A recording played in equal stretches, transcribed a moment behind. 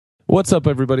What's up,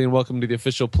 everybody, and welcome to the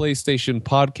official PlayStation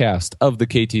podcast of the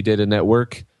KT Data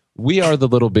Network. We are the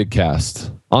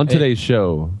LittleBigKast. On today's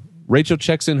show, Rachel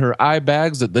checks in her eye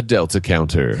bags at the Delta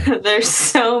counter. There's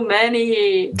so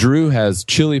many. Drew has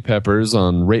chili peppers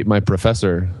on Rate My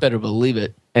Professor. Better believe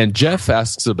it. And Jeff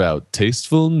asks about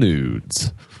Tasteful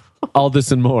Nudes. All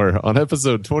this and more on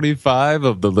episode 25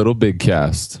 of the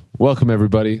LittleBigKast. Welcome,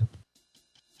 everybody.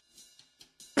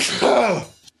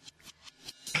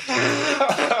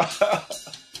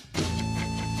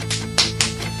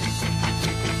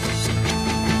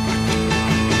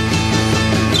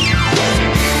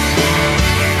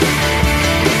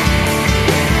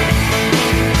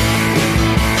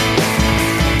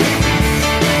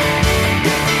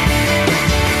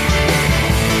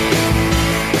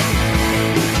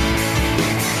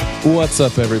 What's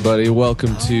up, everybody?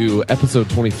 Welcome to episode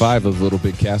 25 of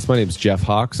LittleBigKast. My name is Jeff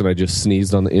Hawks, and I just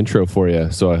sneezed on the intro for you,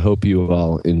 so I hope you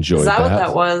all enjoyed that. Is that what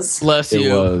that was? Bless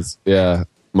you. It was, yeah.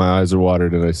 My eyes are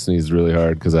watered, and I sneezed really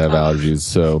hard because I have allergies,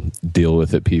 so deal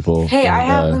with it, people. Hey, I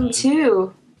have them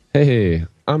too. Hey,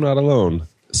 I'm not alone.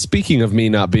 Speaking of me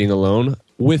not being alone,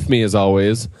 with me as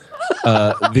always,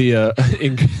 how's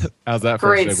that for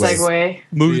Great a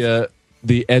segue?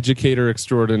 The educator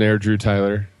extraordinaire, Drew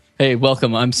Tyler. Hey,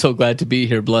 welcome. I'm so glad to be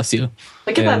here. Bless you.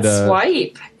 Look at that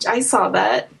swipe. I saw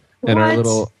that. And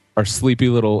What? our sleepy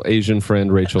little Asian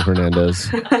friend, Rachel Hernandez.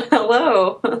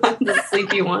 Hello. I'm the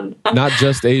sleepy one. Not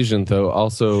just Asian, though.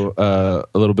 Also a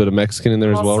little bit of Mexican in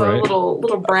there as well, Also right? a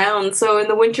little brown. So in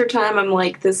the wintertime, I'm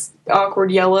like this awkward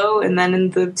yellow. And then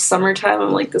in the summertime,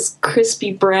 I'm like this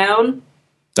crispy brown.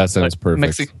 That sounds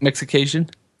perfect. Mexication?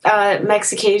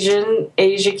 Mexicasian,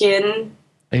 Asian.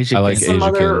 Asian. I like some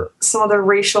Asian. some other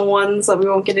racial ones that we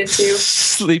won't get into.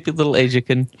 Sleepy little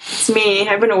Asian. It's me.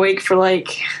 I've been awake for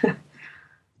like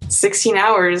 16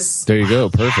 hours. There you go.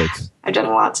 Perfect. I've done a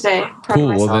lot today. Proud of Cool.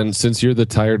 Well, myself. then, since you're the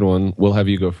tired one, we'll have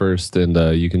you go first, and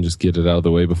you can just get it out of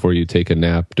the way before you take a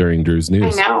nap during Drew's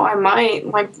news. I know. I might.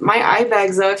 My eye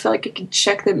bags, though, I feel like I could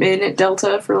check them in at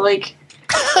Delta for like...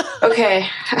 Okay.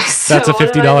 So That's a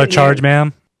what did I $50 do? charge,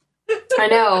 ma'am. I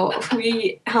know.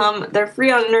 They're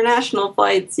free on international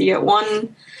flights. You get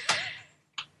one...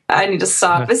 I need to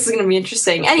stop. This is going to be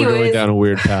interesting. We're going Anyways, down a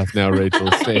weird path now,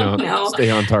 Rachel. Stay know.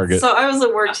 on target. so I was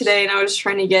at work today and I was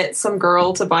trying to get some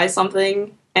girl to buy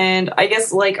something. And I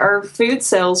guess like our food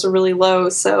sales are really low.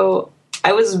 So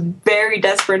I was very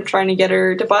desperate trying to get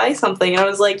her to buy something. And I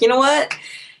was like, you know what?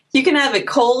 You can have it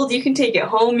cold. You can take it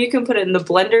home. You can put it in the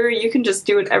blender. You can just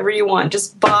do whatever you want.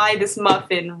 Just buy this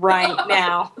muffin right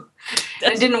now.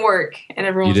 And it didn't work. And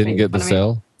everyone You was didn't making get the fun of me.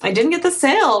 sale? I didn't get the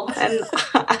sale, and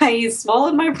I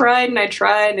swallowed my pride, and I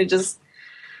tried, and it just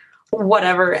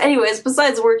whatever. Anyways,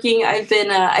 besides working, I've been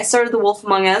I started The Wolf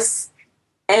Among Us.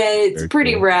 It's Very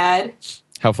pretty cool. rad.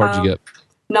 How far did you get?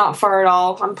 Not far at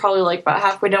all. I'm probably like about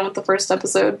halfway done with the first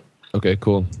episode. Okay,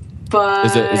 cool. But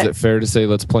Is it fair to say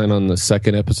let's plan on the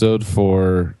second episode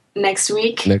for next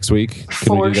week? next week? Can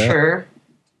For we do that? sure.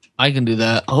 I can do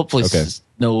that. Hopefully, Okay.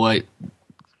 Snow White.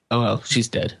 Oh, well, she's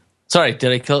dead. Sorry, did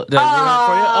I ruin that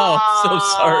for you? Oh, so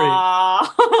sorry.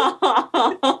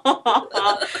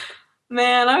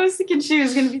 Man, I was thinking she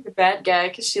was going to be the bad guy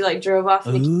because she like drove off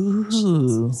in a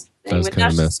Ooh. That was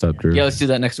kind of messed up, Drew. Yeah, let's do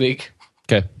that next week.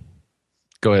 Okay.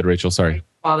 Go ahead, Rachel. Sorry.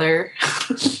 Father.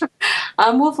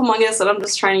 I'm Wolf Among Us, and I'm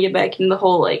just trying to get back into the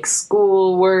whole like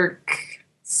school, work,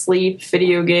 sleep,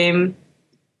 video game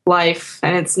life,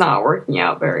 and it's not working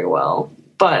out very well.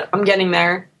 But I'm getting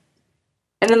there.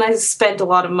 And then I spent a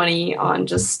lot of money on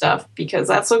just stuff because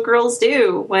that's what girls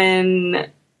do when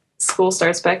school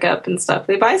starts back up and stuff.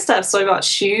 They buy stuff. So I bought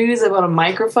shoes, I bought a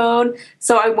microphone,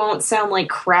 so I won't sound like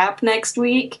crap next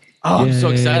week. Oh, I'm so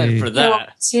Yay. excited for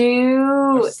that.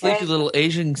 Too. Sleepy little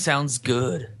Asian sounds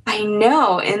good. I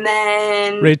know. And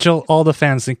then Rachel, all the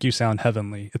fans think you sound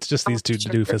heavenly. It's just these two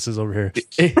sure. doofuses over here.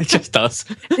 It just does.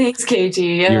 thanks, KT.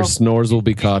 Your snores will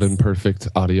be caught in perfect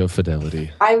audio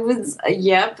fidelity. I was,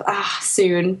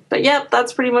 soon. But yep,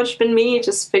 that's pretty much been me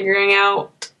just figuring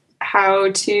out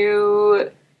how to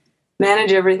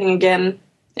manage everything again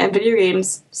and video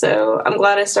games. So I'm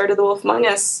glad I started The Wolf Among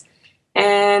Us.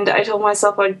 And I told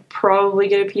myself I'd probably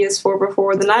get a PS4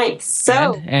 before the 9th.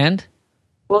 So And?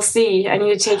 we'll see. I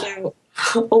need to take out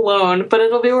a loan, but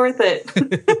it'll be worth it.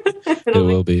 It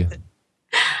will be.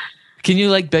 Can you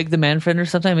like beg the man friend or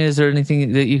something? I mean, is there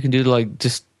anything that you can do to like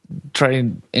just try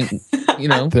and you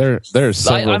know? There are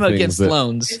several I'm things against that...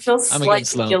 loans. I feel I'm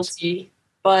against slightly loans. guilty,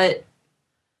 but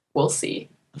we'll see.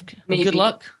 Okay. Well, Maybe. good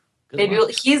luck. Good Maybe luck.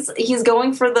 he's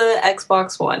going for the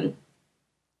Xbox One.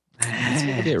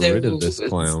 Get rid of this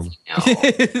clown. No.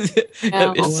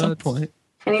 At some point.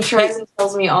 And he tries and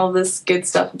tells me all this good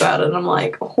stuff about it, and I'm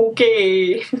like,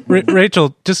 okay.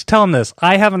 Rachel, just tell him this.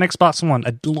 I have an Xbox One,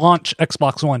 a launch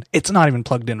Xbox One. It's not even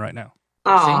plugged in right now.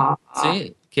 Aw.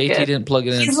 See? KT Good. didn't plug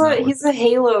it in. He's a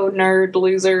Halo nerd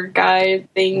loser guy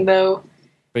thing, though.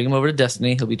 Bring him over to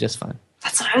Destiny. He'll be just fine.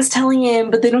 That's what I was telling him,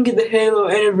 but they don't get the Halo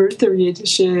Anniversary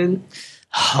Edition.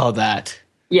 Oh, that.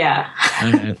 Yeah.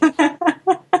 All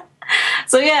right.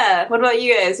 So yeah, what about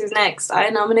you guys? Who's next? I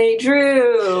nominate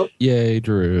Drew. Yay,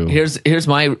 Drew. Here's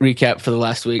my recap for the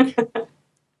last week.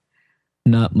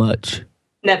 Not much.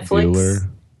 Netflix. Bueller.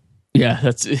 Yeah,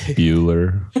 that's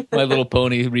Bueller. My Little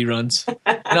Pony reruns.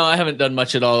 No, I haven't done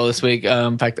much at all this week.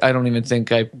 In fact, I don't even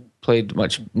think I played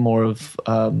much more of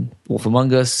Wolf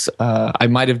Among Us. I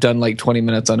might have done like 20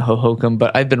 minutes on Hohokam,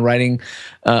 but I've been writing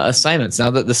assignments.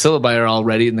 Now that the syllabi are all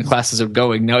ready and the classes are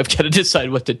going, now I've got to decide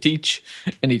what to teach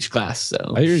in each class.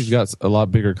 So I hear you've got a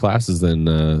lot bigger classes than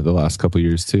the last couple of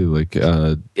years too. Like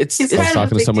it's I was kind of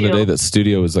talking a to someone big today deal. that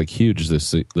studio is like huge this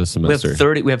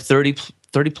semester. we have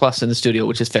 30 plus in the studio,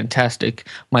 which is fantastic.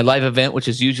 My live event, which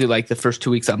is usually like the first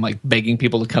 2 weeks, I'm like begging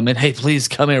people to come in. Hey, please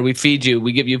come here. We feed you.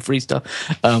 We give you free stuff.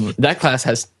 That class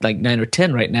has like 9 or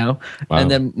 10 right now. Wow. And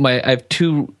then I have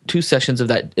two sessions of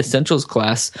that essentials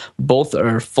class. Both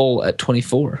are full at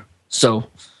 24. So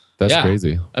That's yeah.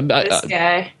 crazy. This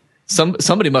guy.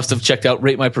 Somebody must have checked out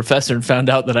Rate My Professor and found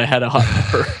out that I had a hot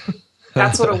pepper.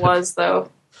 That's what it was, though.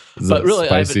 Is But that really,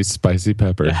 I spicy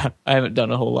pepper. I haven't done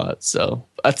a whole lot. So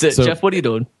that's it. So- Jeff, what are you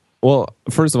doing? Well,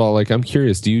 first of all, like I'm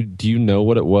curious. Do you know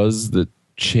what it was that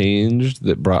changed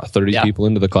that brought 30 Yeah. people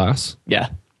into the class? Yeah.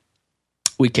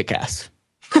 We kick ass.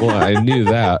 Well, I knew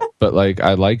that, but like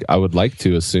I would like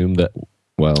to assume that.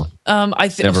 Well, I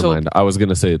think never mind. I was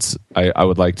gonna say I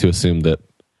would like to assume that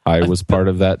I was part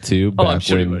of that too. Oh, Back I'm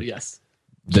sure you when would. Yes.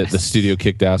 that the studio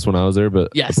kicked ass when I was there,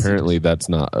 but Yes. apparently that's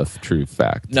not a true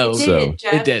fact. No, So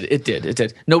Jeff. It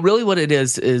did. No, really what it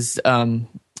is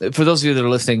for those of you that are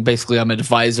listening, basically I'm an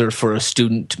advisor for a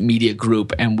student media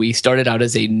group, and we started out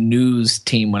as a news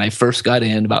team when I first got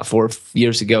in about 4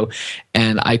 years ago,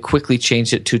 and I quickly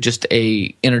changed it to just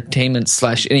a entertainment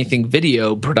 / anything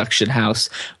video production house,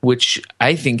 which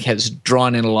I think has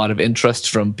drawn in a lot of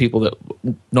interest from people that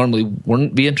normally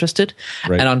wouldn't be interested.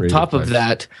 Right, and on great top of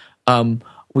advice. that,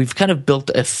 we've kind of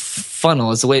built a funnel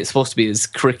as the way it's supposed to be is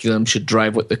curriculum should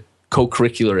drive what the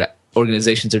co-curricular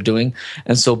organizations are doing.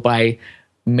 And so by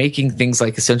making things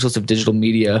like Essentials of Digital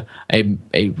Media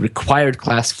a required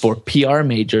class for PR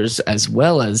majors as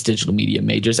well as digital media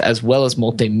majors as well as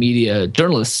multimedia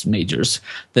journalists majors,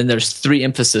 then there's 3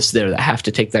 emphasis there that have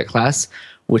to take that class,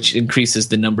 which increases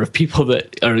the number of people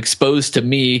that are exposed to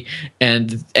me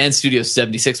and Studio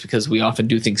 76 because we often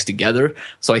do things together.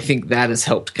 So I think that has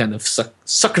helped kind of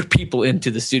sucker people into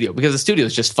the studio because the studio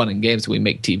is just fun and games. We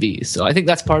make TV. So I think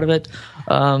that's part of it.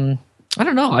 I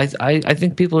don't know. I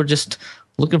think people are just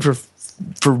looking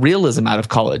for realism out of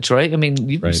college, right? I mean,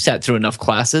 you've Right. sat through enough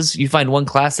classes. You find one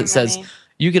class that says Right.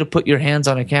 you get to put your hands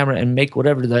on a camera and make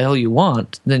whatever the hell you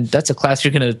want, then that's a class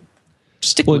you're going to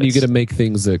stick well, with. you get to make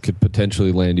things that could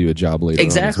potentially land you a job later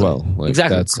Exactly. on as well. Like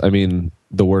Exactly. That's,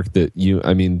 the work that you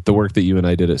and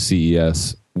I did at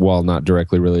CES, while not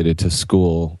directly related to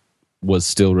school, was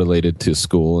still related to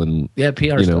school. And Yeah, PR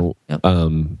you stuff. know, Yep.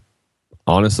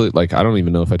 honestly, like I don't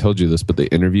even know if I told you this, but the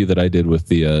interview that I did with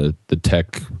the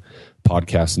Tech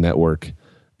Podcast Network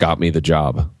got me the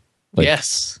job. Like,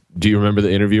 Yes. do you remember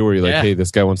the interview where you're like, Yeah. "Hey, this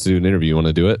guy wants to do an interview. You want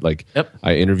to do it?" Like, Yep.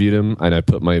 I interviewed him and I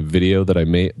put my video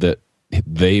that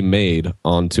they made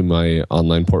onto my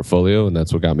online portfolio, and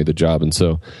that's what got me the job. And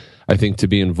so, I think to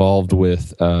be involved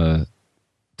with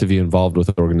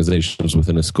organizations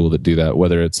within a school that do that,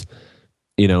 whether it's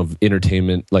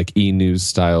entertainment like e-news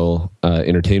style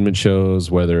entertainment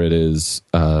shows, whether it is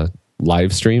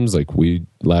live streams, like we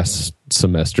last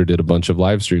semester did a bunch of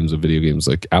live streams of video games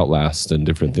like Outlast and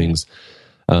different things.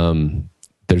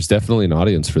 There's definitely an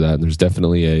audience for that, and there's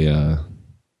definitely an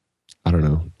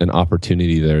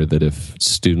opportunity there that if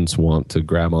students want to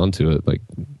grab onto it, like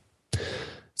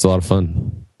it's a lot of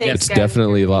fun. Thanks, It's guys.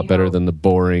 definitely a lot better Hope. than the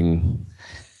boring,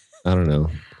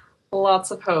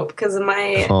 Lots of hope because in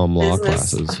my Comm law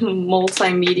business classes.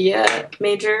 multimedia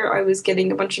major, I was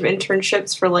getting a bunch of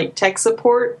internships for like tech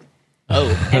support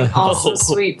Oh. and awesome,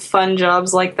 sweet, fun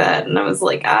jobs like that. And I was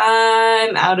like,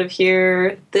 I'm out of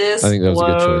here. This I think that was a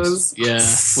good blows. Yeah.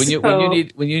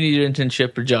 When you need an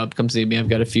internship or job, come see me. I've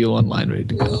got a few online ready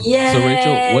to go. Yay. So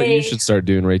Rachel, what you should start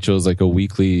doing, Rachel, is like a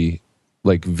weekly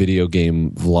like video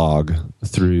game vlog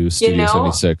through Studio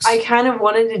 76. I kind of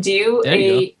wanted to do There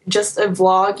you just a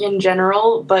vlog in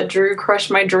general, but Drew crushed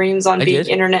my dreams on I being did?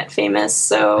 internet famous.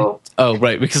 So Oh,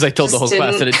 right. Because I told the whole Just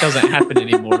class that didn't. it doesn't happen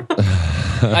anymore.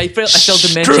 I failed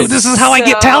to mention. True, this is how I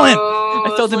get talent.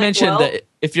 I failed to mention that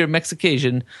if you're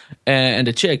Mexican and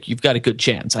a chick, you've got a good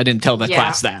chance. I didn't tell the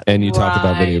class that. And you talk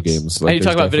about video games. And you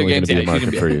talk about video games, Be a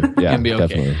market for you. Yeah, be okay.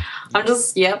 definitely. I'm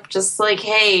just like,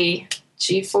 hey,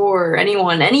 G4,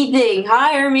 anyone, anything,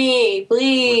 hire me,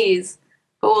 please.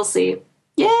 But we'll see.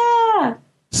 Yeah.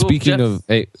 Speaking Jeff. of,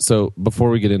 hey, so before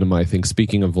we get into my thing,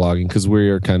 speaking of vlogging, because we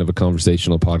are kind of a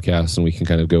conversational podcast and we can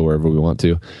kind of go wherever we want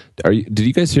to. Did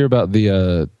you guys hear about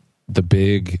the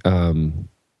big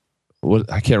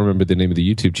what I can't remember the name of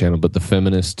the YouTube channel, but the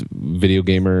feminist video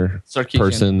gamer Sarkeesian.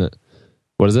 person?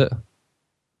 What is it?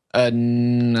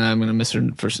 I'm gonna miss her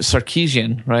first.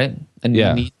 Sarkeesian, right?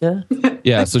 Yeah. Anita?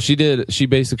 Yeah. So she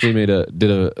basically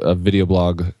did a video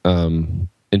blog, and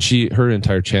her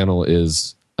entire channel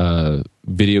is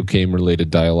video game related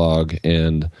dialogue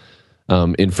and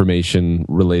information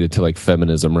related to like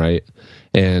feminism, right?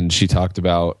 And she talked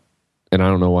about, and I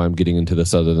don't know why I'm getting into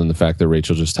this other than the fact that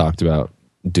Rachel just talked about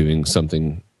doing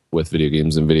something with video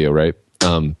games and video, right?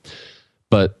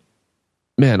 But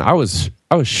man, I was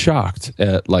shocked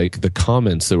at like the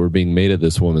comments that were being made at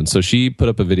this woman. So she put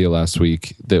up a video last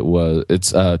week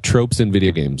it's tropes in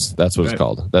video games. That's what it's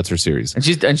called. That's her series.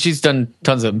 And she's done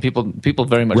tons of them. People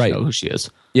very much know who she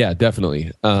is. Yeah,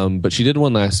 definitely. But she did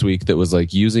one last week that was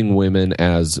like using women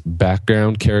as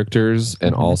background characters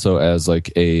and also as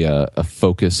like a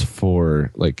focus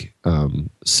for like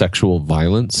sexual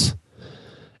violence.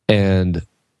 And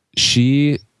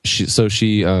she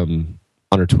on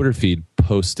her Twitter feed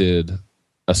posted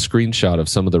a screenshot of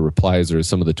some of the replies or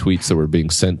some of the tweets that were being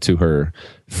sent to her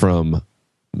from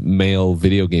male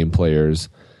video game players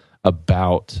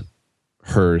about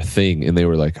her thing. And they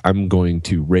were like, I'm going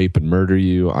to rape and murder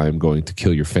you. I'm going to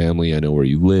kill your family. I know where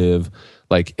you live.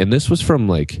 Like, and this was from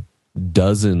like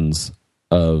dozens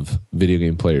of video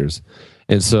game players.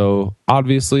 And so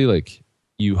obviously like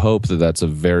you hope that that's a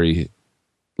very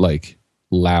like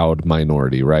loud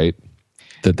minority, right?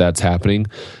 That's happening.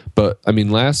 But I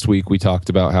mean, last week we talked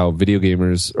about how video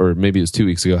gamers, or maybe it was 2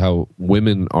 weeks ago, how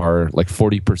women are like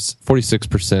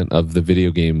 46% of the video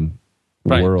game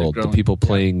world. The people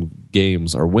playing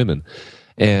games are women.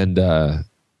 And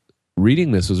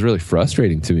reading this was really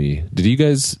frustrating to me. Did you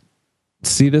guys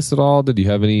see this at all? Did you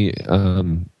have any?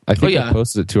 I think I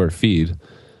posted it to our feed.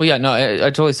 Well, yeah, no, I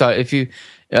totally saw it. If you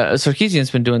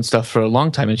Sarkeesian's been doing stuff for a long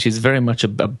time, and she's very much a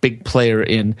big player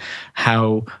in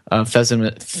how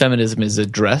feminism is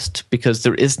addressed, because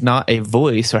there is not a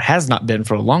voice, or has not been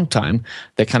for a long time,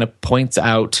 that kind of points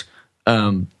out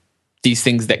these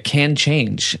things that can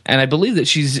change. And I believe that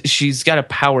she's got a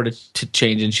power to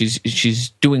change, and she's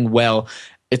doing well.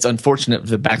 It's unfortunate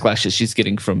the backlash that she's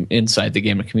getting from inside the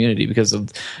gamer community, because of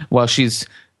while she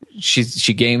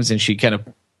games and she kind of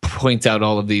points out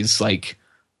all of these like,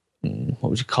 what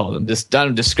would you call them?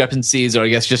 Discrepancies, or I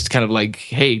guess just kind of like,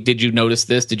 hey, did you notice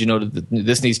this? Did you notice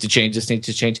this needs to change? This needs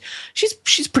to change.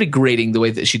 She's pretty grating the way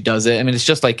that she does it. I mean, it's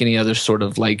just like any other sort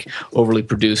of like overly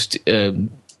produced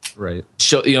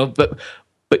show, you know. But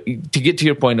to get to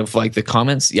your point of like the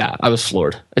comments, yeah, I was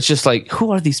floored. It's just like, who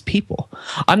are these people?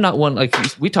 I'm not one, like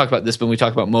we talk about this when we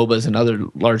talk about MOBAs and other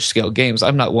large scale games.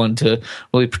 I'm not one to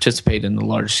really participate in the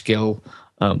large scale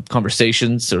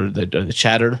conversations or the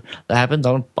chatter that happens.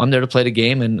 I'm there to play the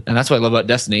game, and that's what I love about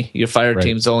Destiny. Your fire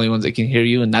team's the only ones that can hear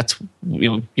you, and that's, you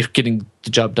know, you're getting the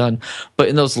job done. But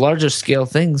in those larger scale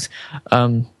things,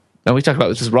 and we talked about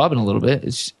this with Robin a little bit,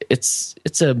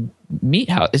 it's a meat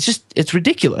house. It's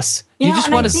ridiculous. Yeah, you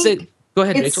just want to sit. Go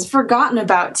ahead, it's Rachel. forgotten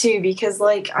about too, because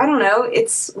like, I don't know,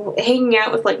 it's hanging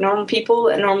out with like normal people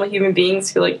and normal human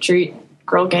beings who like treat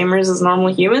girl gamers as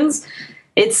normal humans.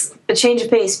 It's a change of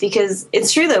pace, because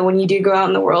it's true though, when you do go out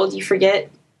in the world, you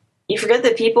forget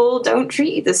that people don't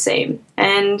treat you the same.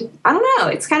 And I don't know,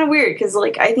 it's kind of weird, because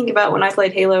like I think about when I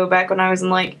played Halo back when I was in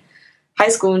like high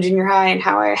school and junior high, and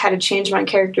how I had to change my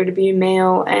character to be a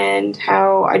male, and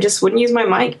how I just wouldn't use my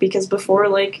mic, because before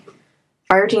like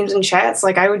fire teams and chats,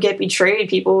 like I would get betrayed.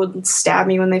 People would stab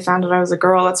me when they found out I was a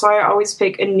girl. That's why I always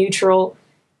pick a neutral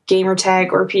gamer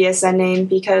tag or PSN name,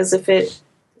 because if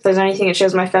there's anything that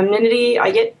shows my femininity, I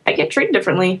get treated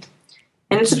differently.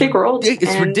 And it's a big world.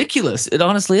 It's ridiculous. It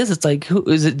honestly is. It's like, who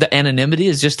is it? The anonymity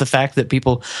is just the fact that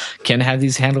people can have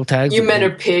these handle tags. You men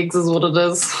are pigs, is what it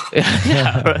is.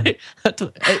 Yeah, right.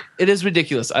 It is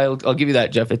ridiculous. I'll give you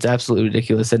that, Jeff. It's absolutely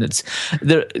ridiculous, and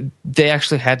they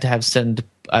actually had to send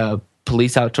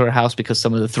police out to our house because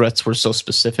some of the threats were so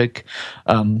specific,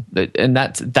 and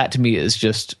that to me is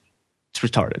just. It's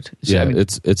retarded. Yeah, I mean,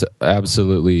 it's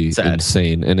absolutely sad.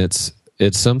 Insane, and it's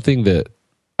something that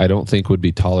I don't think would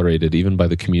be tolerated even by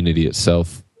the community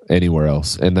itself anywhere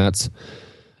else. And that's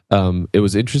it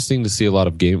was interesting to see a lot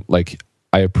of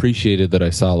I appreciated that I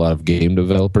saw a lot of game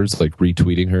developers like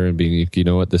retweeting her and being like, you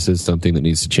know what, this is something that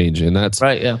needs to change. And that's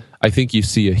right. Yeah. I think you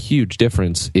see a huge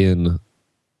difference in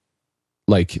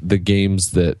like the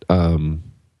games that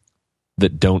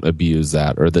that don't abuse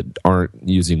that or that aren't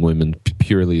using women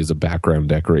purely as a background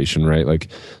decoration, right? Like,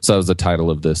 so that was the title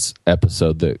of this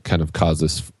episode that kind of caused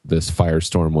this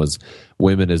firestorm, was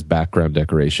women as background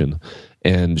decoration.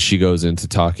 And she goes into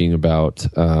talking about,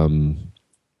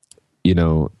 you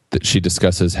know, that she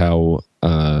discusses how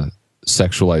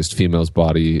sexualized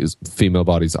female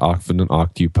bodies often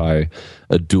occupy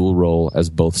a dual role as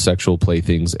both sexual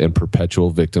playthings and perpetual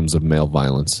victims of male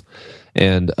violence.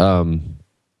 And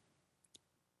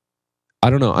I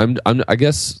don't know. I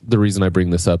guess the reason I bring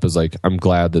this up is like I'm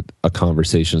glad that a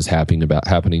conversation is happening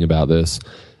about this.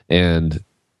 And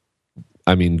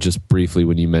I mean, just briefly,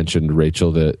 when you mentioned,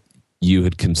 Rachel, that you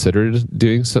had considered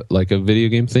doing like a video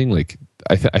game thing, like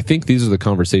I think these are the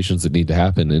conversations that need to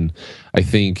happen. And I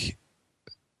think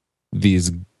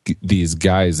these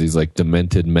guys, these like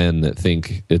demented men that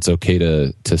think it's okay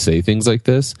to say things like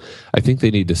this, I think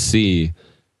they need to see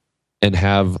and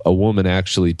have a woman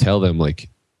actually tell them like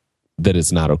that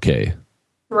it's not okay.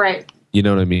 Right. You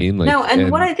know what I mean? Like, no,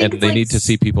 and what I think and they need to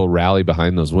see people rally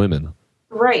behind those women.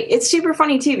 Right. It's super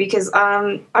funny too because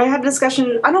I had a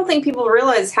discussion. I don't think people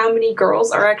realize how many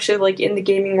girls are actually like in the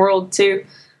gaming world too.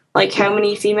 Like how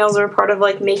many females are a part of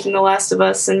like making The Last of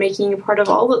Us and making a part of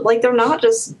all the, like they're not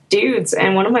just dudes.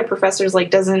 And one of my professors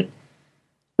like doesn't,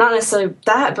 not necessarily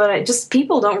that, but just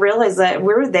people don't realize that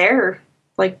we're there.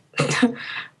 Like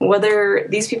whether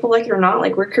these people like it or not,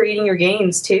 like we're creating your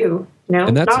games too. You know,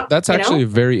 and that's actually a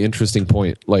very interesting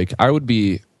point. Like I would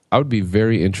be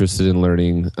very interested in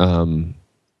learning.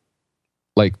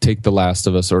 Like take The Last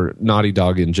of Us or Naughty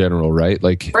Dog in general, right?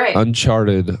 Like right.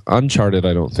 Uncharted. I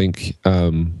don't think.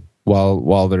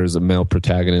 While there's a male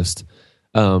protagonist,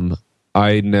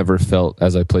 I never felt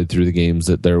as I played through the games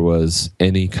that there was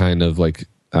any kind of like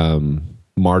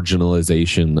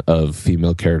marginalization of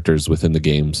female characters within the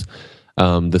games.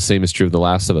 The same is true of The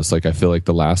Last of Us. Like I feel like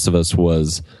The Last of Us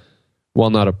was, while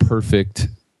not a perfect,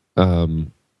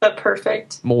 but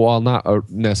perfect. While not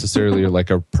necessarily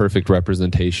like a perfect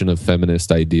representation of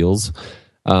feminist ideals,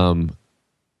 a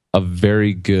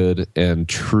very good and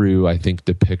true, I think,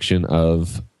 depiction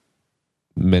of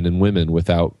men and women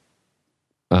without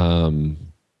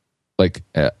like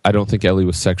I don't think Ellie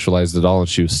was sexualized at all, and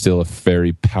she was still a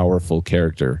very powerful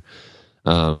character.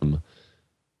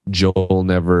 Joel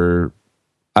never,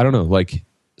 I don't know, like,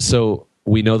 so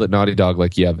we know that Naughty Dog,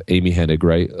 like you have Amy Hennig,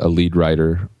 right, a lead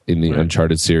writer in the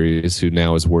Uncharted series who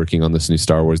now is working on this new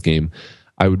Star Wars game.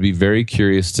 I would be very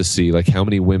curious to see like how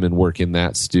many women work in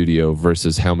that studio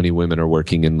versus how many women are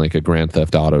working in like a Grand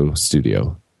Theft Auto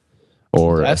studio.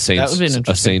 Or a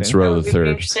Saints Row the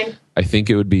Third. I think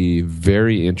it would be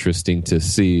very interesting to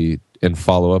see and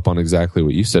follow up on exactly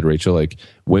what you said, Rachel. Like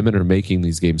women are making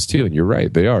these games too, and you're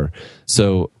right, they are.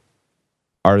 So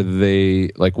are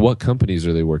they like, what companies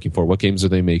are they working for? What games are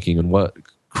they making, and what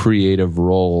creative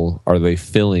role are they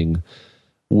filling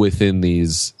within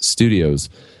these studios?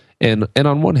 And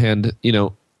on one hand, you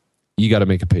know, you got to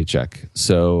make a paycheck.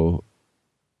 So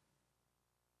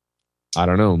I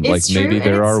don't know. Like maybe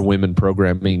there are women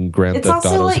programming Grand Theft Auto. It's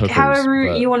also like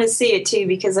however you want to see it too,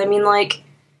 because I mean, like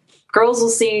girls will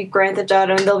see Grand Theft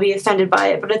Auto and they'll be offended by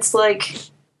it, but it's like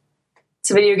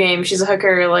it's a video game. She's a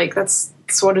hooker. Like that's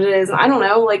what it is. And I don't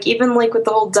know. Like even like with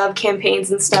the whole Dove campaigns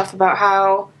and stuff about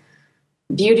how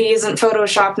beauty isn't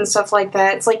Photoshop and stuff like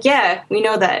that. It's like, yeah, we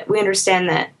know that. We understand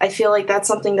that. I feel like that's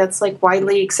something that's like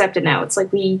widely accepted now. It's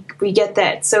like we get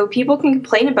that. So people can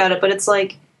complain about it, but it's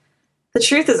like the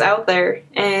truth is out there,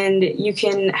 and you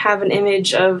can have an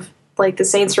image of like the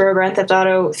Saints Row, Grand Theft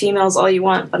Auto females all you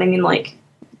want, but I mean like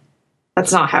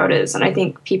that's not how it is, and I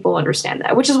think people understand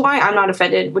that, which is why I'm not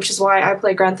offended, which is why I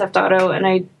play Grand Theft Auto, and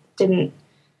I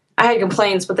had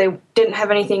complaints, but they didn't have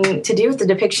anything to do with the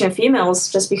depiction of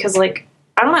females, just because like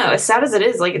I don't know, as sad as it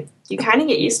is, like you kind of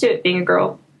get used to it being a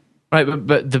girl. Right,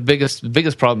 but the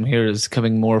biggest problem here is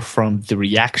coming more from the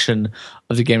reaction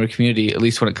of the gamer community, at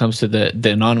least when it comes to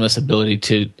the anonymous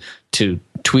ability to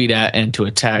tweet at and to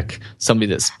attack somebody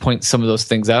that points some of those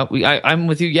things out. I'm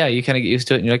with you. Yeah, you kind of get used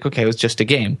to it, and you're like, okay, it was just a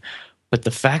game. But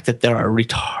the fact that there are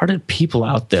retarded people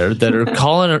out there that are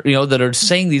calling, you know, that are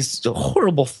saying these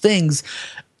horrible things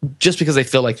just because they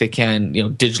feel like they can, you know,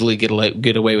 digitally get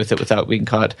away with it without being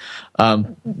caught.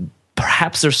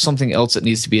 Perhaps there's something else that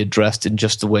needs to be addressed in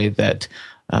just the way that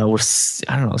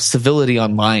civility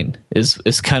online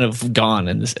is kind of gone,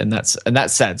 and that's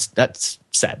sad. That's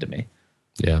sad to me.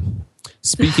 Yeah.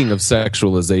 Speaking of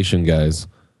sexualization, guys,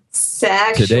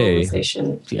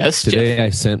 Sexualization. Yes, Today I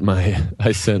sent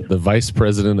the vice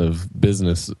president of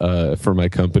business for my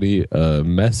company a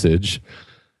message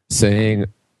saying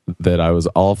that I was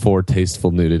all for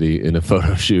tasteful nudity in a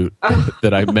photo shoot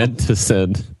that I meant to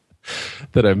send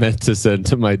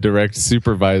to my direct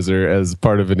supervisor as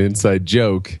part of an inside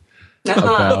joke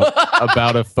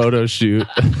about a photo shoot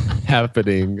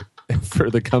happening for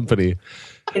the company.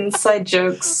 Inside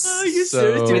jokks. You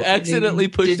seriously accidentally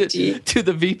pushed it to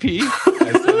the VP?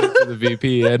 I sent it to the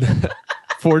VP, and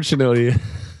fortunately,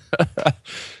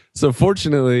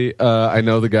 I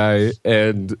know the guy,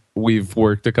 and we've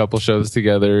worked a couple shows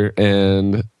together,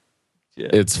 and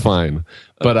it's fine.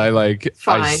 But I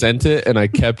sent it, and I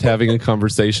kept having a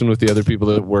conversation with the other people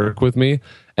that work with me,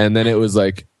 and then it was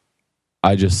like,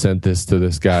 I just sent this to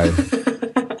this guy.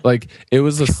 Like, it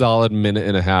was a solid minute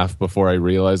and a half before I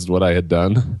realized what I had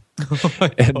done.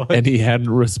 And he hadn't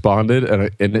responded, and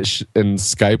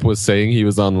Skype was saying he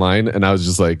was online, and I was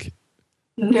just like,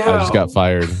 no. I just got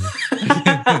fired.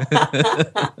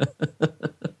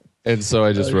 And so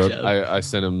I just wrote, I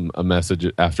sent him a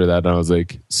message after that, and I was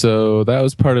like, so that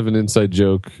was part of an inside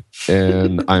joke,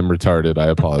 and I'm retarded. I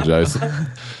apologize.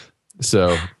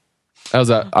 So how's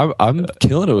that? I'm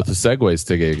killing it with the segues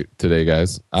today,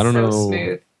 guys. I don't know.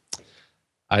 Smooth.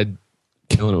 I'm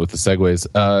killing it with the segues.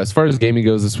 As far as gaming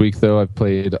goes this week, though, I've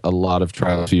played a lot of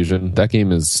Trials Fusion. That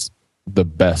game is the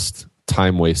best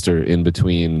time waster in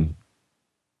between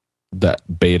that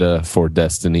beta for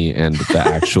Destiny and the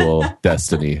actual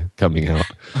Destiny coming out.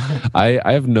 I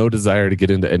have no desire to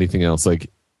get into anything else. So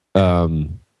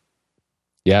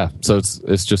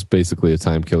it's just basically a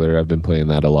time killer. I've been playing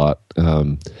that a lot.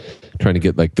 Trying to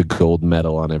get the gold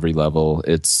medal on every level.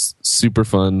 It's super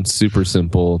fun, super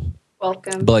simple.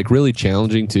 Welcome. But really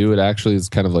challenging too. It actually is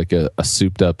kind of like a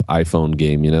souped up iPhone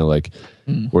game,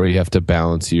 where you have to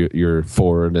balance your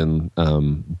forward and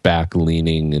back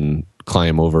leaning and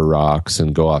climb over rocks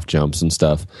and go off jumps and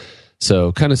stuff.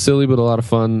 So kind of silly, but a lot of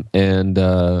fun. And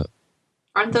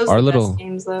aren't those the best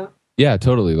games though? Yeah,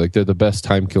 totally. They're the best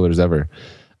time killers ever.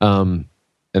 And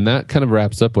that kind of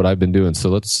wraps up what I've been doing. So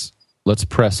let's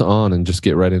press on and just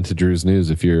get right into Drew's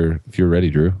news if you're ready,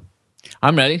 Drew.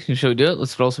 I'm ready. Shall we do it?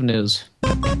 Let's roll some news.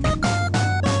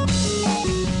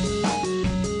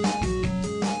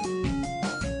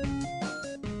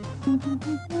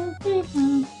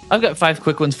 I've got 5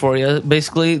 quick ones for you.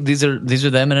 Basically, these are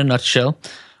them in a nutshell.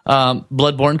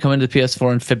 Bloodborne coming to the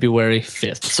PS4 on February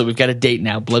 5th. So we've got a date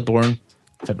now. Bloodborne,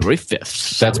 February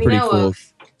 5th. That's pretty cool.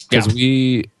 Because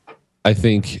I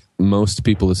think most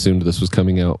people assumed this was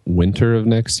coming out winter of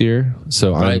next year.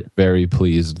 So I'm very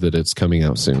pleased that it's coming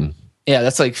out soon. Yeah,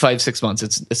 that's 5-6 months.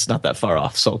 It's not that far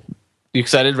off. So, you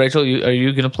excited, Rachel? Are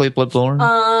you going to play Bloodborne?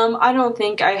 I don't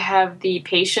think I have the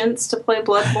patience to play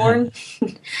Bloodborne.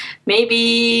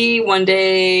 Maybe one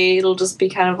day it'll just be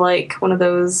kind of like one of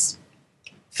those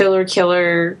filler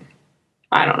killer.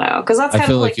 I don't know, because that's kind I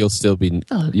feel of like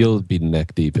you'll be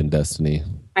neck deep in Destiny.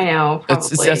 I know,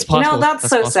 probably. That's possible. That's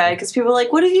so possible. Sad because people are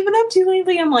like, what have you been up to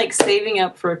lately? I'm saving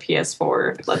up for a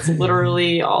PS4. That's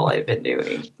literally all I've been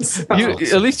doing. So.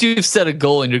 At least you've set a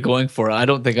goal and you're going for it. I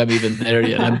don't think I'm even there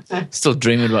yet. I'm still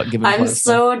dreaming about giving I'm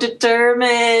so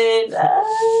determined.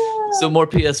 So more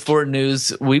PS4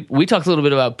 news. We talked a little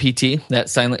bit about PT, that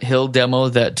Silent Hill demo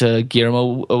that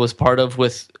Guillermo was part of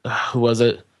with, who was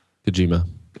it? Kojima.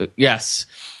 Yes.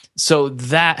 So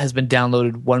that has been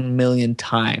downloaded 1 million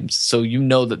times. So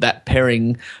that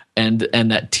pairing and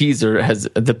that teaser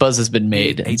the buzz has been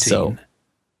made. 18. So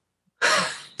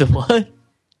the what?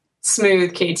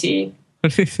 Smooth KT.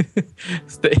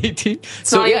 It's the 18.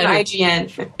 It's not even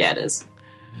IGN. Yeah, it is.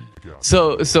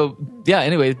 So yeah.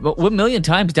 Anyway, 1 million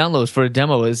times downloads for a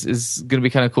demo is going to be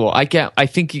kind of cool. I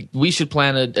think we should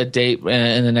plan a date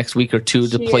in the next week or two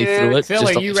to play through it. Phil,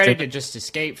 are you ready to just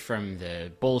escape from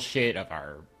the bullshit of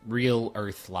our real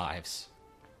Earth lives?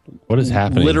 What is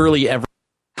happening? Literally every.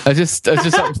 I just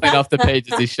playing off the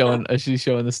page as she's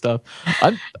showing the stuff.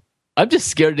 I'm just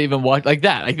scared to even watch like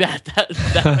that right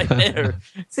there.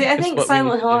 See, I think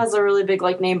Silent Hill has a really big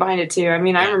name behind it too. I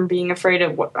mean, I remember being afraid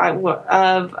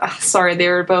of. Sorry, they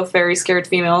were both very scared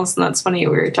females, and that's funny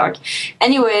we were talking.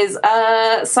 Anyways,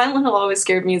 Silent Hill always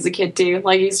scared me as a kid too.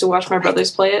 I used to watch my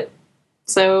brothers play it,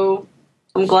 so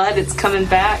I'm glad it's coming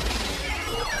back.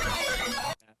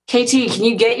 KT, can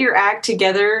you get your act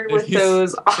together with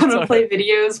those autoplay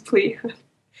videos, please?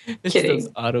 Kidding. Those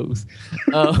autos.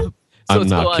 I'm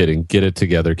not kidding. Get it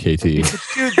together, KT.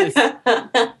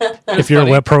 If you're a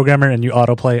web programmer and you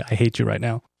autoplay, I hate you right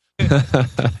now.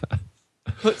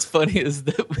 What's funny is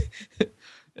that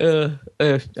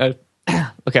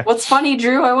Okay. What's funny,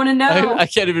 Drew? I want to know. I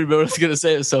can't even remember what I was going to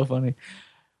say. It was so funny.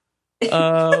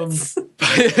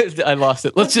 I lost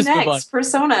it. Let's just move on.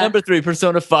 Persona. Number 3,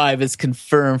 Persona 5 is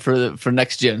confirmed for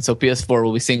next gen. So PS4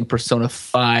 will be seeing Persona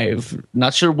 5.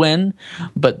 Not sure when,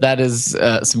 but that is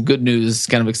some good news,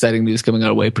 kind of exciting news coming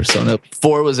our way. Persona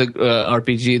 4 was a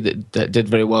RPG that did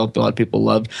very well. A lot of people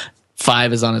loved.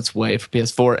 5 is on its way for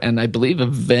PS4, and I believe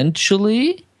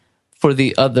eventually for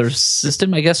the other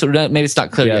system, I guess, or maybe it's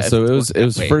not clear yet. Yeah, so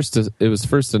it was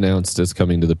first announced as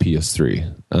coming to the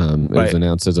PS3. It was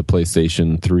announced as a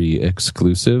PlayStation 3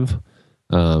 exclusive,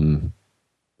 and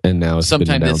now it's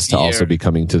been announced to also be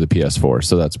coming to the PS4.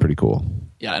 So that's pretty cool.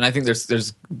 Yeah, and I think there's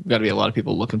got to be a lot of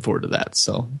people looking forward to that.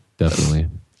 So definitely.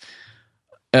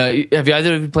 Have you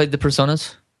either of you played the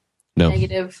Personas? No.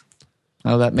 Negative.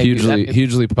 Oh, that may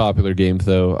hugely popular game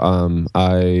though.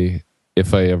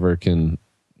 If I ever can.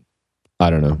 I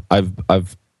don't know.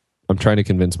 I'm trying to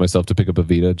convince myself to pick up a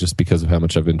Vita just because of how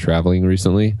much I've been traveling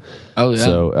recently. Oh yeah.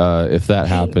 So if that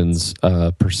happens,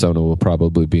 Persona will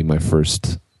probably be my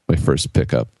first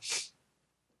pickup.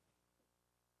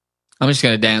 I'm just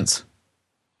gonna dance.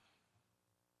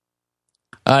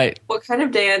 All right. What kind of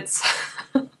dance?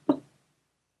 I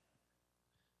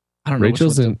don't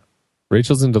know.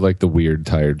 Rachel's into like the weird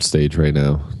tired stage right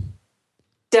now.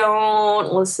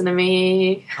 Don't listen to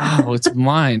me. Oh, it's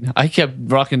mine. I kept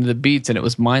rocking to the beats, and it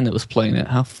was mine that was playing it.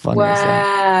 How funny is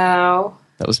that? Wow.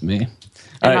 That was me.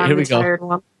 All right, here we go.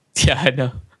 One. Yeah, I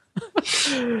know.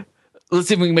 Let's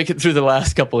see if we can make it through the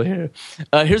last couple here.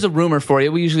 Here's a rumor for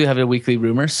you. We usually have a weekly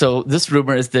rumor. So this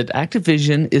rumor is that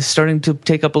Activision is starting to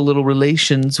take up a little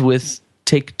relations with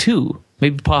Take-Two,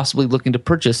 maybe possibly looking to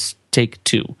purchase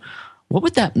Take-Two. What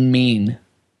would that mean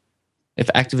if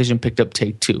Activision picked up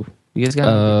Take-Two? You guys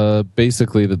got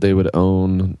basically that they would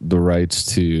own the rights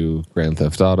to Grand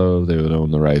Theft Auto. They would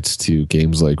own the rights to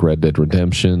games like Red Dead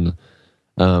Redemption.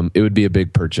 It would be a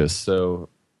big purchase. So,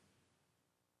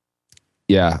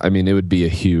 yeah, I mean, it would be a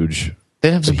huge.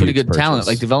 They'd have some pretty good purchase. Talent,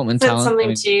 like development talent.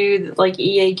 Something to like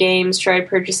EA Games tried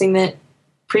purchasing that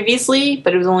previously,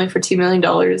 but it was only for $2 million,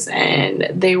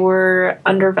 and they were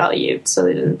undervalued, so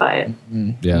they didn't buy it.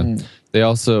 Mm-hmm. Yeah, they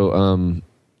also.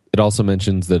 It also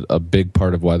mentions that a big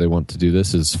part of why they want to do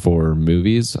this is for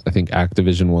movies. I think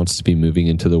Activision wants to be moving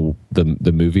into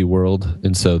the movie world,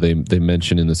 and so they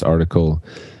mention in this article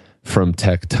from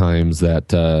Tech Times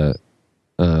that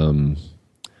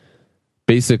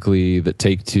basically that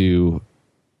Take-Two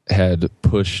had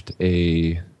pushed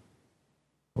a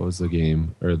what was the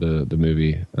game or the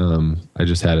movie? I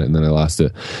just had it and then I lost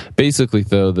it. Basically,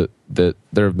 though, that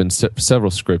there have been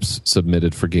several scripts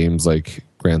submitted for games like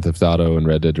Grand Theft Auto and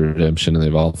Red Dead Redemption, and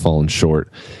they've all fallen short.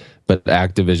 But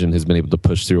Activision has been able to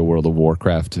push through a World of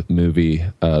Warcraft movie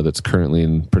that's currently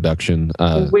in production.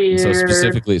 Weird. So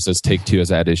specifically, it says Take-Two has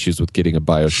had issues with getting a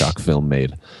BioShock film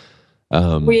made.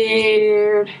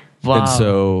 Weird. Wow. And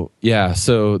so, yeah,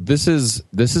 so this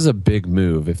is a big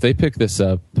move. If they pick this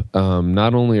up,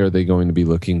 not only are they going to be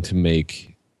looking to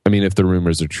make, I mean, if the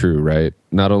rumors are true, right?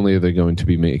 Not only are they going to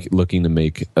be looking to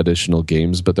make additional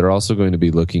games, but they're also going to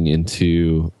be looking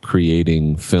into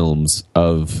creating films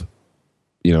of,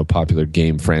 popular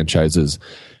game franchises,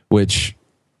 which,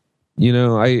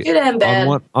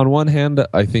 on one hand,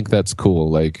 I think that's cool.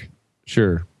 Like,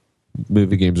 sure,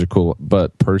 movie games are cool,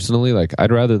 but personally, like,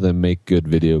 I'd rather them make good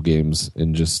video games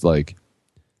and just like,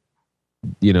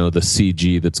 the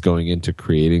CG that's going into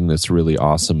creating this really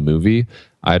awesome movie.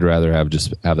 I'd rather have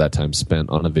that time spent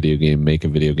on a video game, make a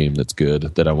video game that's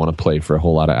good, that I want to play for a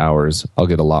whole lot of hours. I'll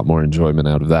get a lot more enjoyment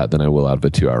out of that than I will out of a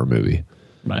 2-hour movie.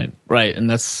 Right, and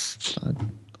that's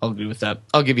I'll agree with that.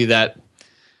 I'll give you that.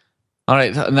 All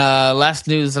right, last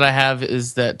news that I have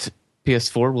is that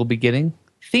PS4 will be getting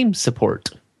theme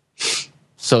support.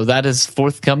 So that is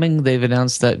forthcoming. They've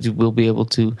announced that you will be able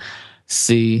to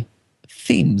see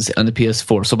themes on the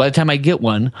PS4. So by the time I get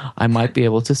one, I might be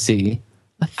able to see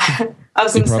a theme. I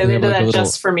was going to say they did that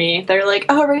just for me. They're like,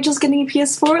 oh, Rachel's getting a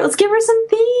PS4. Let's give her some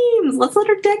themes. Let's let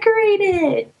her decorate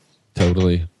it.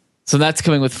 Totally. So that's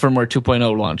coming with firmware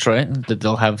 2.0 launch, right? That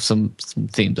they'll have some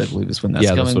themes, I believe is when that's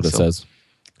coming. Yeah, that's what it says.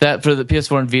 That for the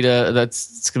PS4 and Vita,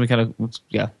 it's going to be kind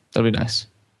of, that'll be nice.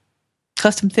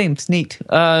 Custom themes, neat.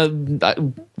 What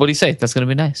do you say? That's going to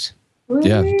be nice.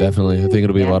 Yeah, definitely. I think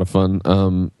it'll be a lot of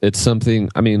fun. It's something,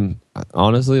 I mean,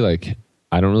 honestly, like,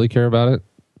 I don't really care about it,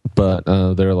 but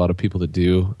there are a lot of people that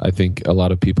do. I think a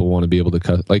lot of people want to be able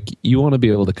to you want to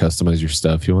be able to customize your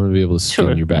stuff. You want to be able to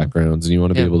skin your backgrounds, and you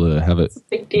want to be able to have it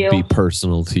be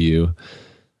personal to you.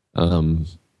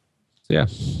 Yeah, I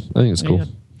think it's cool. Yeah.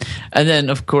 And then,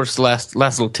 of course, last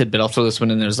little tidbit. I'll throw this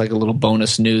one in. There's like a little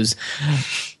bonus news.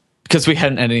 because we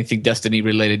hadn't had anything Destiny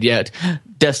related yet,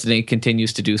 Destiny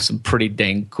continues to do some pretty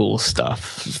dang cool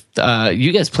stuff.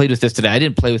 You guys played with this today. I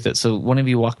didn't play with it, so one of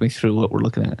you walk me through what we're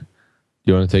looking at.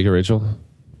 You want to take it, Rachel?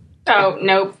 Oh,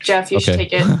 nope. Jeff, you should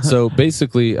take it. So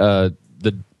basically, the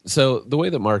way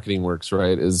that marketing works,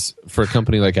 right, is for a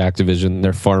company like Activision,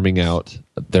 they're farming out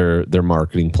their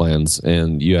marketing plans,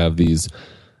 and you have these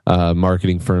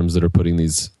marketing firms that are putting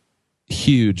these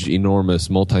huge, enormous,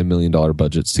 multi-million-dollar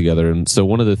budgets together. And so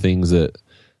one of the things that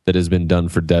has been done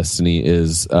for Destiny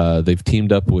is they've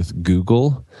teamed up with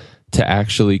Google to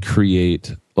actually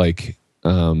create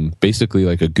basically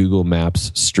like a Google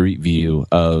Maps street view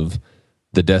of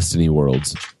the Destiny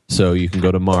worlds. So you can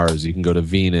go to Mars, you can go to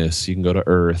Venus, you can go to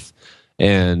Earth,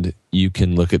 and you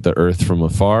can look at the Earth from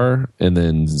afar and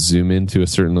then zoom into a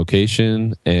certain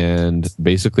location and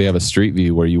basically have a street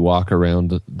view where you walk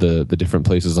around the different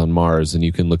places on Mars, and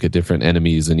you can look at different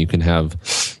enemies, and you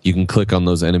can click on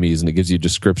those enemies and it gives you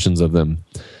descriptions of them.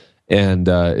 And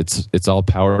it's all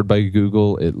powered by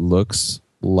Google. It looks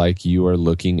like you are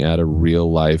looking at a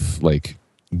real life like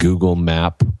Google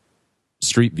Map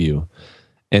street view.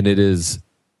 And it is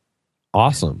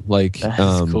awesome. Like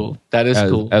that's cool. That is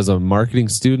cool. As a marketing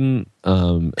student,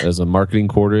 as a marketing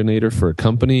coordinator for a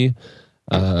company,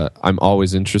 I'm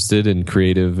always interested in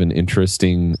creative and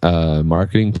interesting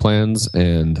marketing plans,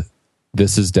 and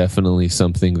this is definitely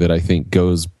something that I think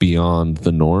goes beyond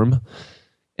the norm.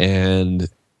 And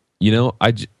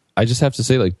I just have to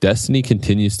say, like, Destiny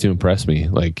continues to impress me.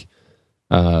 Like,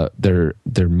 their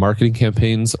marketing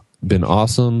campaigns been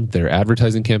awesome. Their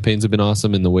advertising campaigns have been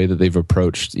awesome in the way that they've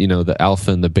approached, the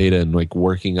alpha and the beta, and like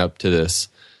working up to this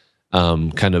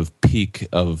kind of peak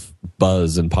of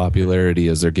buzz and popularity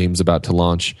as their game's about to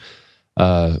launch.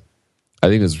 I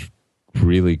think is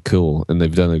really cool, and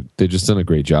they've just done a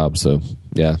great job. So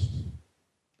yeah,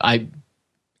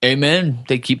 amen.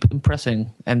 They keep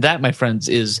impressing, and that, my friends,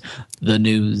 is the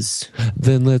news.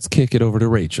 Then let's kick it over to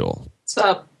Rachel. What's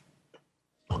up?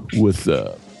 What's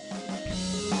up?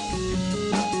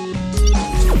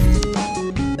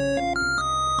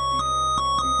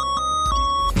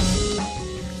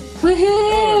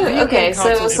 Woohoo! Okay,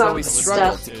 so some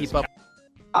stuff. To keep up.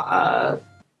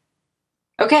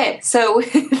 Okay, so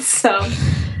with some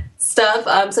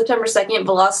stuff. September 2nd,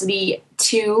 Velocity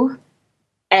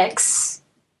 2X,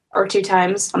 or 2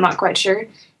 times, I'm not quite sure.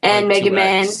 And Like Mega 2X.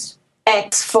 Man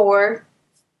X4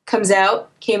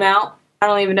 came out. I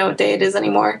don't even know what day it is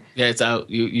anymore. Yeah, it's out.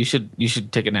 You should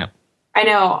take a nap. I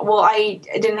know. Well, I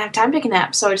didn't have time to take a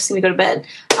nap, so I just need to go to bed.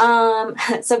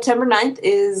 September 9th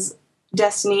is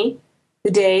Destiny,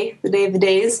 the day of the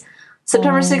days.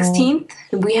 September 16th,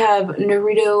 we have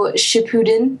Naruto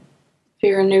Shippuden. If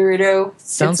you're a Naruto,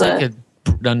 Sounds like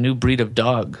a new breed of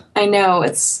dog. I know,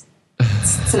 it's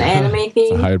an anime It's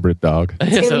thing. a hybrid dog.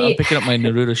 So I'm picking up my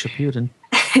Naruto Shippuden.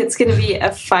 It's going to be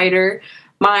a fighter.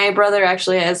 My brother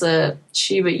actually has a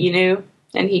Shiba Inu,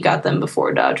 and he got them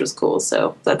before Dodge was cool,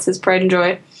 so that's his pride and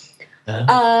joy.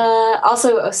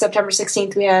 Also, September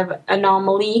 16th, we have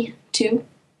Anomaly 2.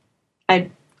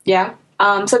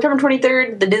 September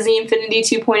 23rd, the Disney Infinity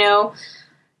 2.0,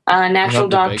 Natural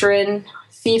Doctrine,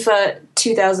 FIFA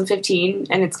 2015,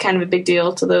 and it's kind of a big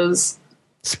deal to those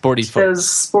Sporty folks. those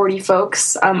sporty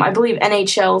folks. I believe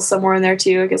NHL somewhere in there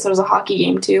too. I guess there was a hockey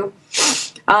game too.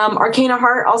 Arcana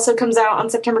Heart also comes out on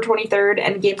September 23rd,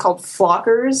 and a game called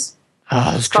Flockers.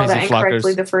 It's Spelled crazy that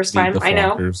incorrectly flockers. the first time. I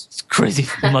know. It's crazy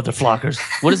mother flockers.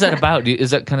 What is that about?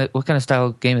 What kind of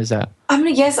style game is that? I'm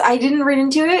gonna guess. I didn't read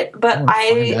into it, but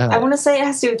I wanna find out. I want to say it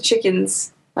has to do with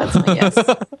chickens. That's my guess.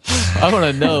 I want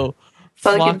to know.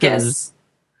 So I could guess.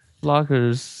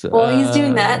 Flockers. Well, he's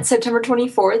doing that September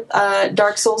 24th.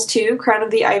 Dark Souls 2, Crown of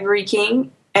the Ivory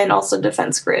King, and also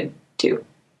Defense Grid 2.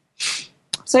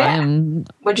 So yeah,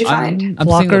 what'd you find? I'm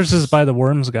seeing Flockers is by the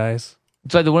Worms guys.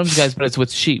 It's by the Worms guys, but it's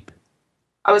with sheep.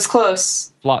 I was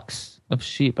close. Flocks of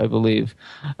sheep, I believe.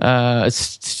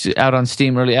 It's out on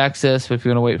Steam Early Access, but if you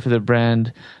want to wait for the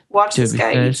brand. Watch to this be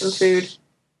guy eat finished. some food.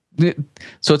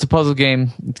 So it's a puzzle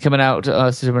game. It's coming out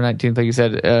September 19th, like you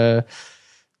said.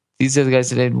 These are the guys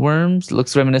that did Worms. It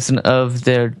looks reminiscent of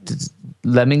their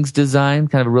Lemmings design,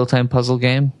 kind of a real-time puzzle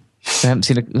game. I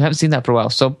haven't seen that for a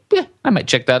while, so yeah, I might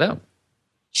check that out.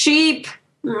 Sheep.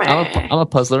 I'm a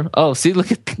puzzler. Oh, see,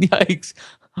 look at yikes!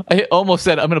 I almost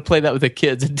said I'm going to play that with the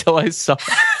kids until I saw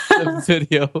the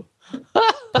video.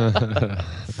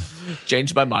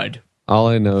 Changed my mind. All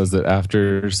I know is that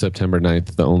after September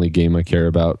 9th, the only game I care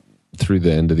about through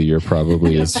the end of the year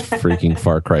probably is freaking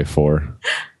Far Cry 4.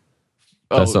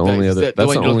 That's the only other.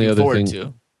 That's the only other thing.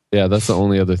 To. Yeah, that's the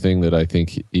only other thing that I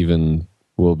think even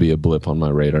will be a blip on my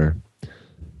radar.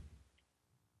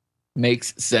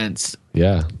 Makes sense.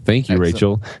 Yeah. Thank you, Excellent.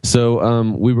 Rachel. So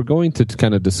we were going to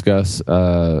kind of discuss,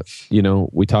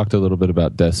 we talked a little bit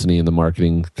about Destiny and the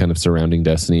marketing kind of surrounding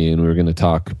Destiny, and we were going to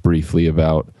talk briefly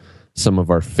about some of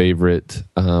our favorite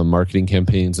marketing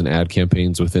campaigns and ad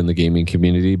campaigns within the gaming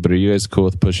community. But are you guys cool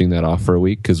with pushing that off for a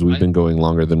week? Because we've been going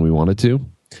longer than we wanted to.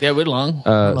 Yeah, we're long.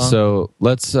 So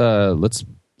let's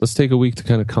take a week to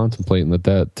kind of contemplate and let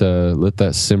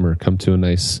that simmer, come to a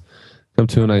nice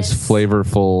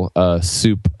flavorful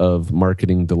soup of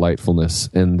marketing delightfulness,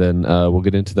 and then we'll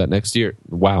get into that next year.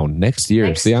 Wow, next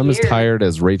year. See, I'm as tired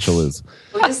as Rachel is.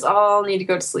 We just all need to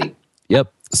go to sleep. Yep.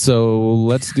 So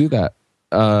let's do that.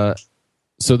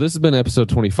 So this has been episode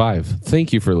 25.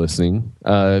 Thank you for listening.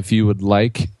 If you would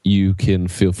like, you can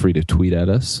feel free to tweet at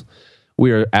us.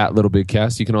 We are at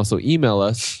LittleBigKast. You can also email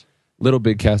us,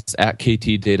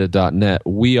 littlebigkast@ktdata.net.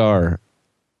 We are,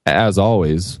 as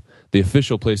always, the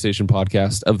official PlayStation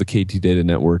podcast of the KT Data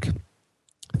Network.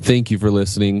 Thank you for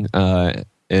listening.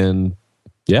 And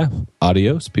yeah,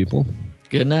 adios, people.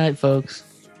 Good night, folks.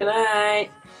 Good night.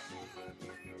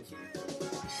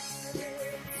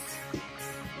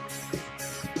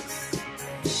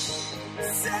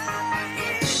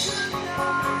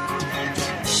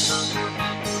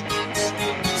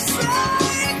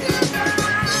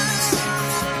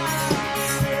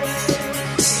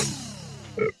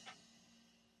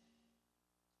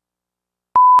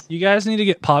 You guys need to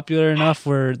get popular enough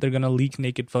where they're gonna leak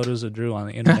naked photos of Drew on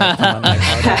the internet. On like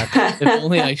If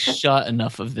only I shot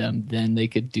enough of them, then they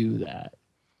could do that.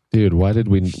 Dude, why did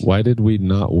we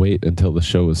not wait until the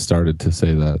show was started to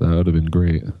say that? That would have been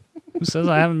great. Who says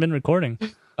I haven't been recording?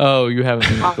 Oh, you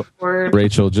haven't. Awkward.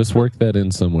 Rachel, just work that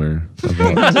in somewhere. Just be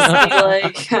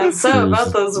like, so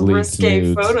about those Leaked risque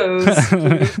nudes. photos.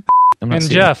 I'm not And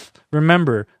seeing- Jeff,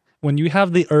 remember, when you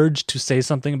have the urge to say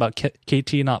something about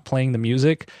KT not playing the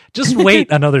music, just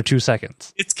wait another 2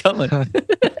 seconds. it's coming.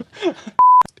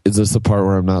 Is this the part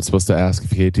where I'm not supposed to ask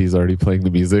if KT's already playing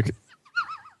the music?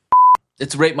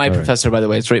 It's Rate My All right. Professor, by the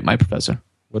way. It's Rate My Professor.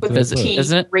 What With did I a Is it- put? T,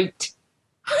 isn't it? rate.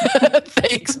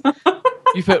 Thanks.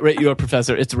 You put Rate Your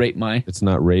Professor. It's Rate My. It's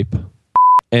not rape.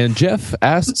 And Jeff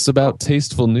asks about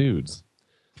Tasteful Nudes.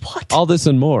 What? All this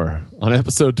and more on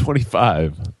episode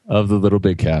 25 of the Little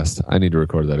Big Cast. I need to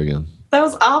record that again. That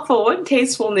was awful. What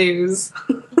tasteful news?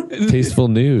 Tasteful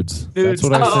Nudes. That's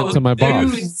what I Oh, sent to my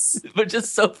boss. Nudes. But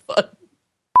just so fun.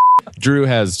 Drew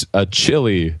has a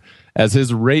chili as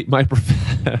his rate my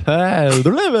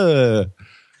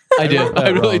I do. I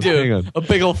really Hang do. on. A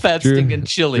big old fat stinking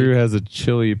chili. Drew has a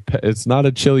chili. It's not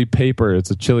a chili paper.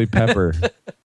 It's a chili pepper.